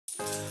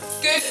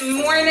Good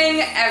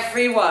morning,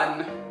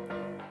 everyone.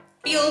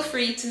 Feel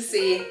free to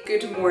say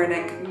good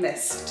morning,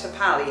 Miss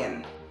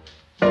Topalian.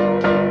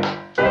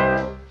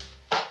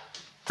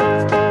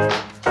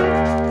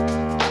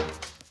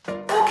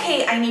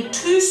 Okay, I need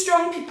 2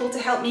 strong people to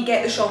help me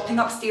get the shopping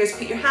upstairs.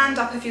 Put your hand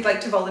up if you'd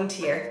like to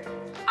volunteer.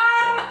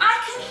 I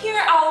can hear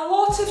a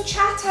lot of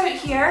chat out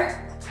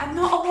here and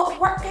not a lot of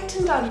work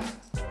getting done.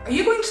 Are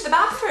you going to the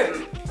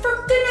bathroom?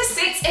 For goodness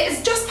sakes, it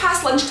is just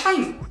past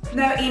lunchtime.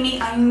 Now, Amy,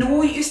 I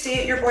know you stay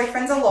at your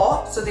boyfriend's a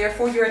lot, so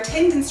therefore your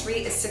attendance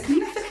rate is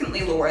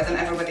significantly lower than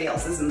everybody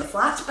else's in the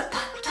flat, but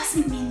that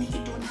doesn't mean that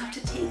you don't have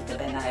to take the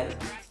bin out.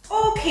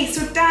 Okay,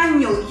 so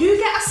Daniel, you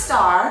get a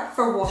star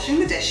for washing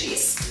the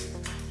dishes.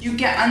 You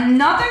get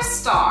another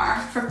star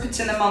for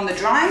putting them on the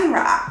drying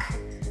rack.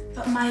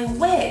 But my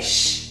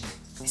wish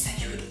is that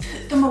you would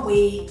put them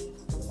away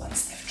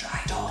once they've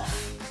dried off.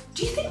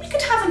 Do you think we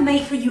could have a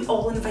night where you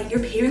all invite your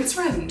parents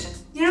round?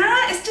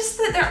 Yeah, it's just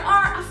that there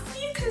are a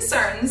few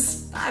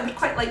concerns that I would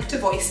quite like to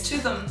voice to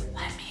them.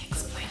 Let me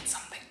explain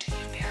something to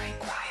you very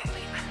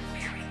quietly and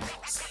very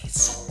closely.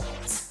 So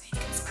close that you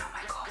can smell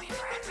my coffee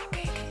breath,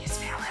 okay? Can you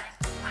smell it?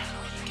 I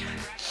know you can.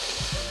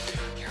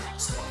 You're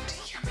also going to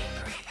hear me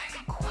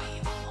breathing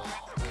quite a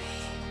lot,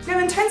 okay? Now,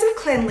 in terms of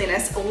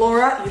cleanliness,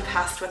 Laura, you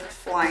passed with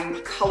flying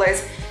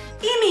colours.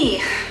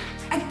 Amy,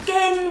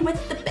 again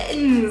with the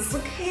bins,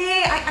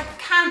 okay? I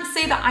can't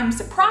say that I'm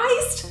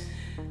surprised,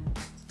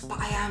 but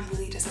I am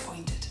really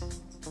disappointed.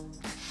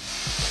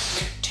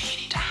 Do you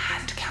need a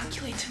hand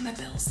calculating the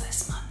bills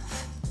this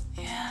month?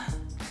 Yeah.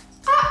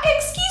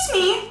 Excuse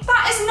me,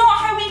 that is not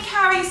how we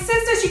carry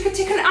scissors. You could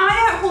take an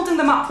eye out holding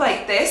them up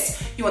like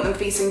this. You want them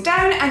facing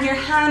down and your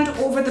hand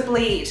over the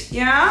blade,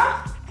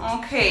 yeah?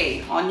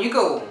 Okay, on you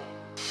go.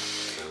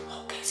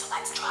 Okay, so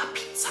let's draw a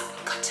pizza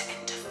and cut it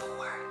into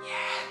 4,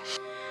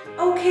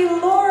 yeah? Okay,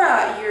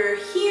 Laura, you're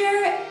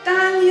here.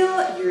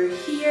 Daniel, you're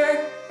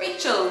here.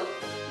 Rachel,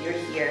 you're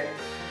here.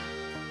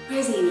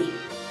 Where's Amy?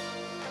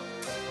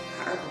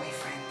 Not our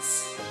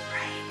boyfriends,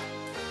 right?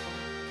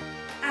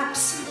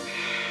 Absent.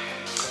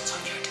 So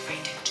if you're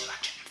dividing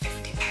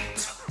 £250,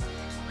 so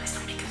let's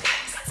not make it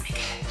pounds, let's make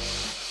it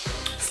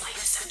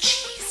slices of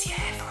cheese,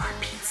 yeah, for our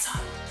pizza.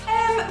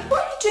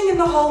 What are you doing in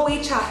the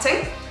hallway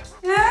chatting?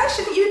 Yeah,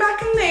 shouldn't you be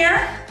back in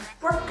there?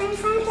 Working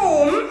from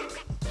home?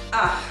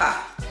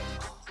 Aha.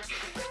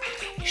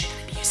 You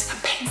shouldn't be using a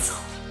pencil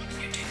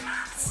when you're doing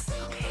maths,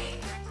 okay?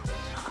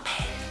 Not a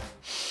pen.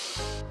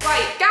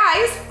 Right,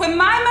 guys, when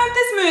my mouth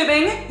is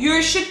moving,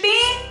 yours should be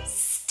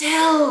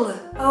still,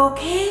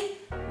 okay?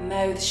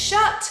 Mouth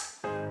shut,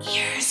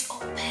 ears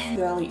open.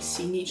 They're all like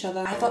seeing each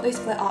other. I thought they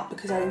split up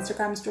because our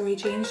Instagram story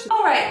changed.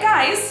 All right,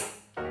 guys,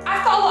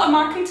 I've got a lot of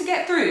marking to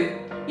get through,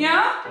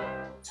 yeah?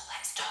 So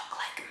let's talk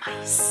like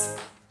mice.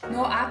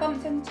 No, I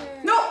bumped into...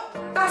 No,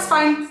 that's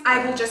fine.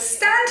 I will just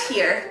stand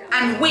here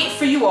and wait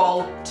for you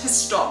all to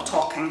stop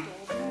talking.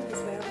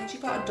 She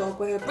got a dog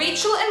with her.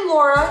 Rachel and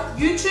Laura,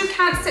 you two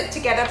can't sit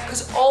together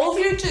because all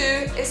you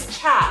do is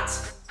chat,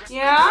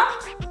 yeah?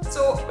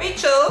 So,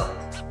 Rachel,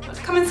 want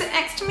to come and sit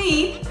next to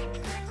me?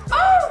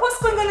 Oh, what's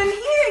going on in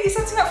here? You're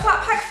setting up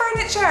flat pack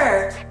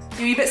furniture. You're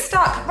a wee bit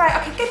stuck. Right,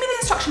 okay, give me the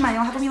instruction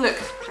manual, have a wee look.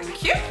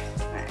 Thank you.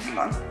 Right, hang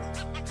on.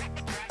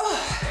 Oh,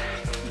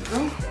 there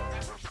we go.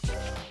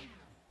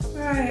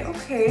 Right,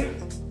 okay.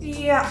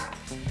 Yeah.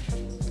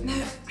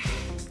 Now,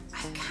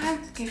 I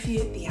can't give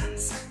you the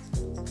answer.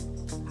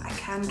 I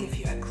can give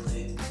you a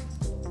clue.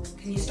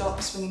 Can you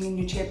stop swinging in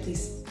your chair,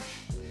 please?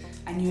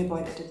 I knew a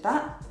boy that did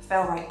that,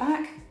 fell right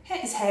back, hit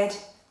his head,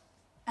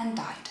 and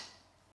died.